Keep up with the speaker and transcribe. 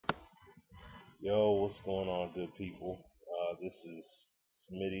Yo, what's going on, good people? This is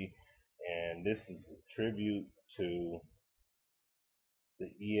Smitty, and this is a tribute to the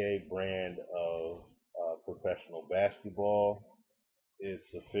EA brand of professional basketball.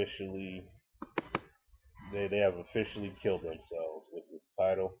 It's officially they have officially killed themselves with this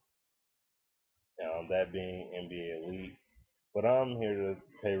title, that being NBA Elite. But I'm here to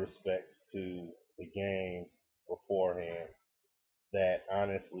pay respects to the games beforehand that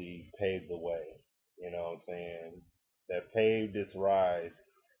honestly paved the way. You know what I'm saying? That paved its rise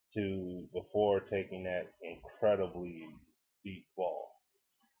to before taking that incredibly deep fall.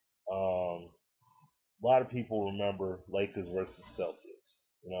 A lot of people remember Lakers versus Celtics.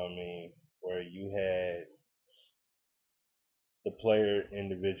 You know what I mean? Where you had the player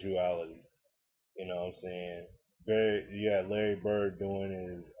individuality. You know what I'm saying? Very, you had Larry Bird doing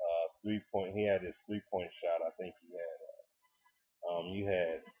his 3 point. He had his 3 point shot. I think he had. You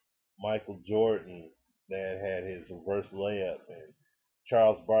had Michael Jordan that had his reverse layup, and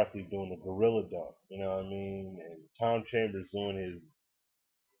Charles Barkley doing the gorilla dunk. You know what I mean? And Tom Chambers doing his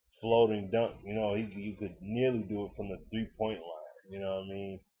floating dunk. You could nearly do it from the 3 point line. You know what I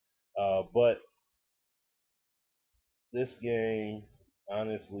mean? But this game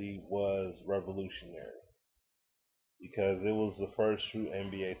honestly was revolutionary because it was the first true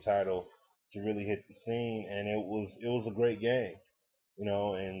NBA title to really hit the scene, and it was a great game.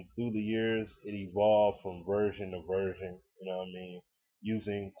 And through the years it evolved from version to version. You know what I mean?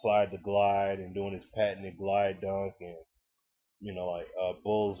 Using Clyde the Glide and doing his patented glide dunk, and like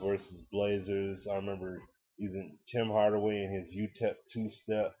Bulls versus Blazers. I remember using Tim Hardaway and his UTEP two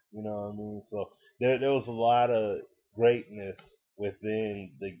step. You know what I mean? So there was a lot of greatness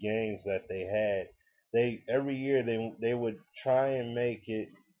within the games that they had. They every year they would try and make it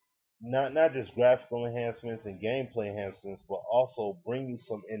not just graphical enhancements and gameplay enhancements, but also bring you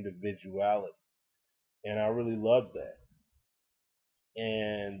some individuality. And I really loved that.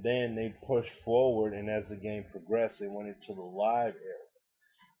 And then they pushed forward, and as the game progressed, they went into the live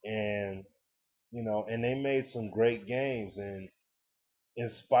era. And and they made some great games. And in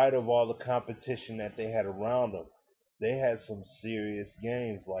spite of all the competition that they had around them, they had some serious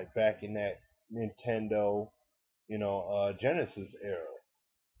games, like back in that Nintendo, Genesis era.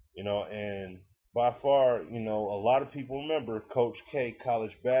 And by far, a lot of people remember Coach K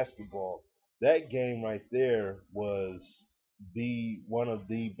college basketball. That game right there was the one of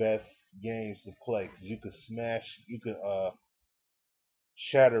the best games to play because you could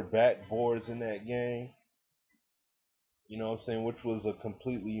shatter backboards in that game. You know what I'm saying? Which was a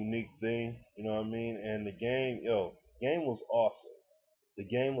completely unique thing. You know what I mean? And the game was awesome. The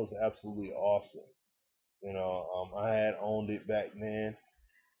game was absolutely awesome. I had owned it back then.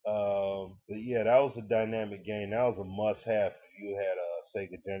 But yeah, that was a dynamic game. That was a must-have if you had a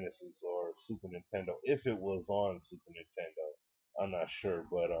Sega Genesis or Super Nintendo. If it was on Super Nintendo, I'm not sure,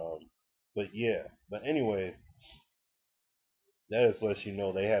 but yeah. But anyways, that just lets you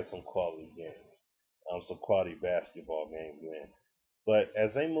know they had some quality games, some quality basketball games then. But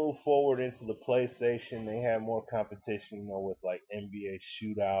as they move forward into the PlayStation, they had more competition, with like NBA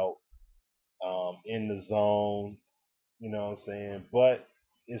Shootout, In the Zone, you know what I'm saying? But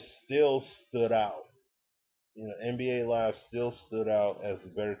it still stood out. NBA Live still stood out as a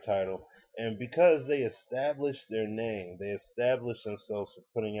better title. And because they established their name, they established themselves for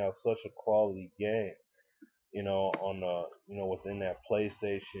putting out such a quality game, on the, within that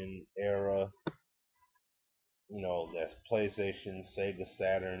PlayStation era, that PlayStation, Sega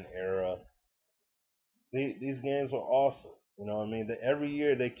Saturn era. These games were awesome. You know what I mean? Every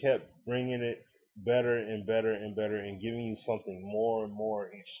year they kept bringing it better and better and better and giving you something more and more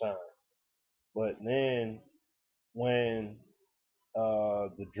each time. But then when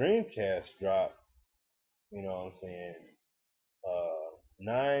the Dreamcast dropped, you know what I'm saying,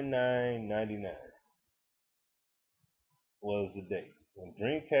 9999 was the date. When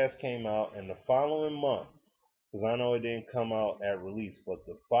Dreamcast came out, and the following month, because I know it didn't come out at release, but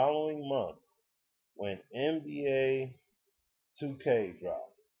the following month, when NBA 2K dropped,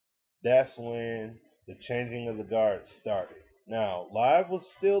 that's when the changing of the guard started. Now, live was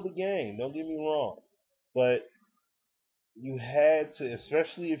still the game, don't get me wrong, but you had to,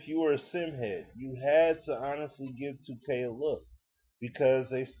 especially if you were a sim head, you had to honestly give 2K a look because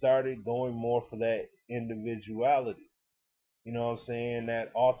they started going more for that individuality. You know what I'm saying?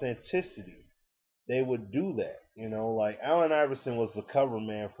 That authenticity. They would do that. Like Allen Iverson was the cover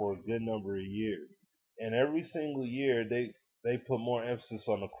man for a good number of years. And every single year they put more emphasis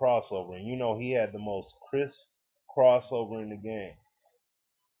on the crossover. And he had the most crisp crossover in the game.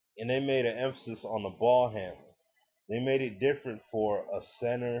 And they made an emphasis on the ball handling. They made it different for a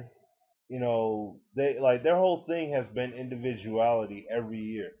center, they like their whole thing has been individuality every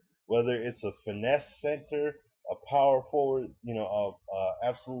year. Whether it's a finesse center, a power forward, a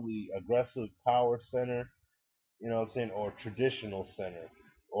absolutely aggressive power center, what I'm saying, or traditional center,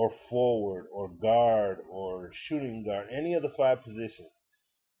 or forward, or guard, or shooting guard, any of the five positions.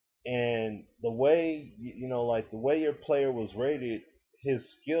 And the way like the way your player was rated,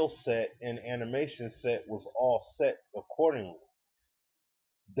 his skill set and animation set was all set accordingly.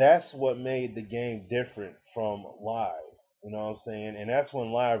 That's what made the game different from live. You know what I'm saying? And that's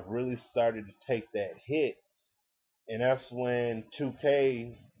when live really started to take that hit. And that's when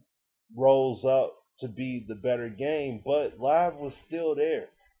 2K rolls up to be the better game, but live was still there.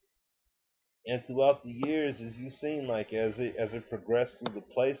 And throughout the years, as you've seen, like as it progressed through the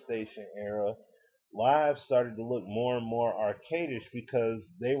PlayStation era, live started to look more and more arcadish because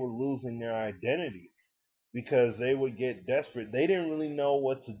they were losing their identity. Because they would get desperate. They didn't really know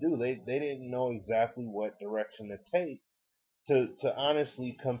what to do. They didn't know exactly what direction to take to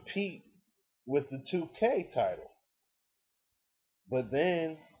honestly compete with the 2K title. But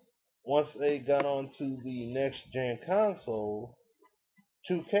then once they got onto the next gen console,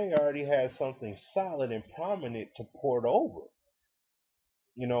 2K already had something solid and prominent to port over,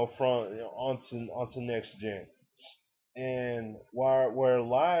 from onto next gen. And where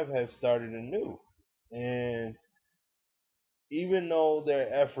live has started anew. And even though their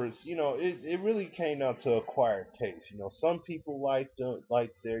efforts, it really came down to acquired taste. Some people liked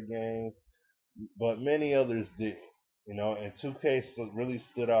their game, but many others did. And 2K really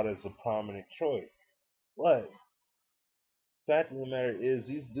stood out as a prominent choice. But fact of the matter is,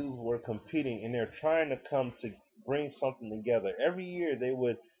 these dudes were competing, and they're trying to come to bring something together. Every year, they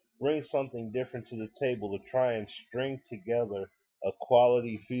would bring something different to the table to try and string together a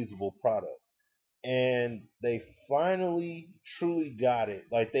quality, feasible product. And they finally truly got it.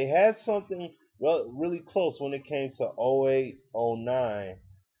 Like they had something really close when it came to '08, '09,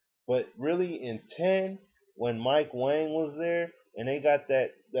 but really in 10, when Mike Wang was there and they got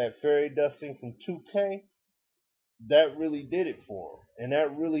that fairy dusting from 2K, that really did it for them, and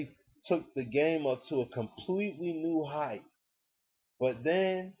that really took the game up to a completely new height. But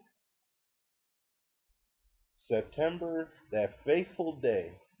then September, that fateful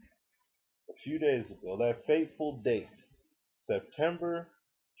day, a few days ago, that fateful date, September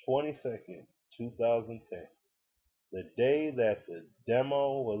 22nd, 2010, the day that the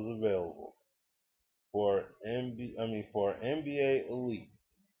demo was available for NBA Elite,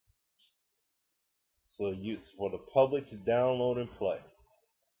 so use for the public to download and play.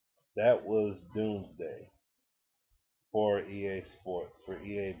 That was doomsday for EA Sports, for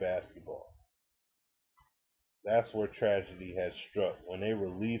EA Basketball. That's where tragedy had struck when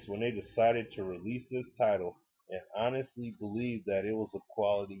they decided to release this title and honestly believed that it was a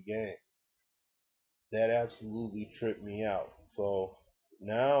quality game. That absolutely tripped me out. So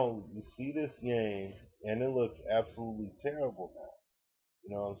now you see this game and it looks absolutely terrible now.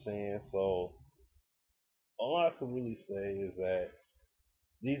 You know what I'm saying? So all I can really say is that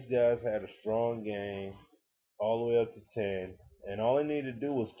these guys had a strong game all the way up to 10, and all they needed to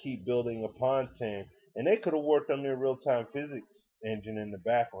do was keep building upon 10, and they could have worked on their real-time physics engine in the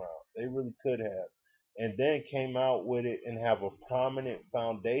background. They really could have, and then came out with it and have a prominent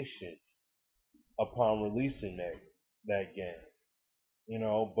foundation upon releasing that game.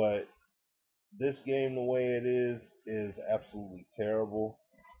 But this game, the way it is absolutely terrible,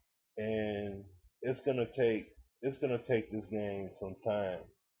 and it's gonna take this game some time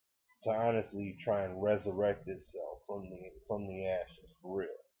to honestly try and resurrect itself from the ashes for real.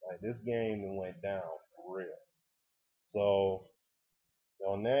 Like this game went down for real. So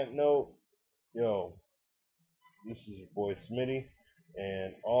on that note, yo, this is your boy Smitty,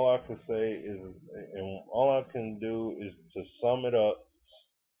 and all I can do is to sum it up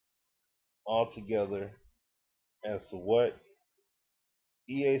all together as to what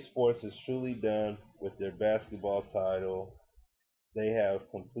EA Sports has truly done with their basketball title. They have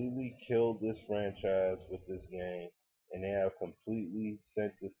completely killed this franchise with this game, and they have completely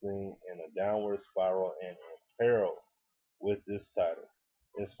sent this thing in a downward spiral and in peril with this title.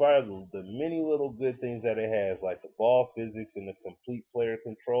 In spite of the many little good things that it has, like the ball physics and the complete player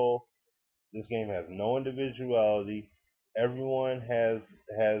control, this game has no individuality. Everyone has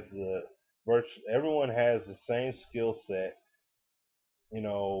the everyone has the same skill set,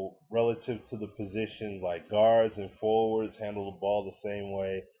 relative to the position, like guards and forwards handle the ball the same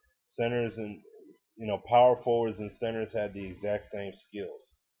way. Centers and power forwards and centers have the exact same skills.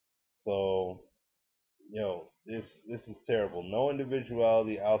 So, this is terrible. No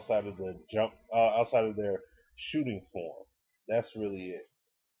individuality outside of the outside of their shooting form. That's really it.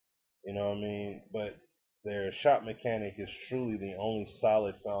 You know what I mean? But their shot mechanic is truly the only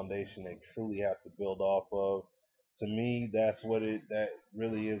solid foundation they truly have to build off of. To me, that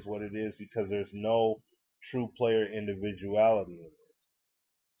really is what it is, because there's no true player individuality in this.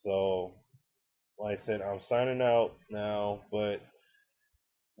 So, like I said, I'm signing out now, but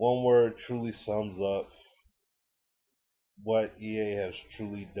one word truly sums up what EA has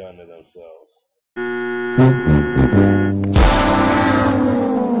truly done to themselves.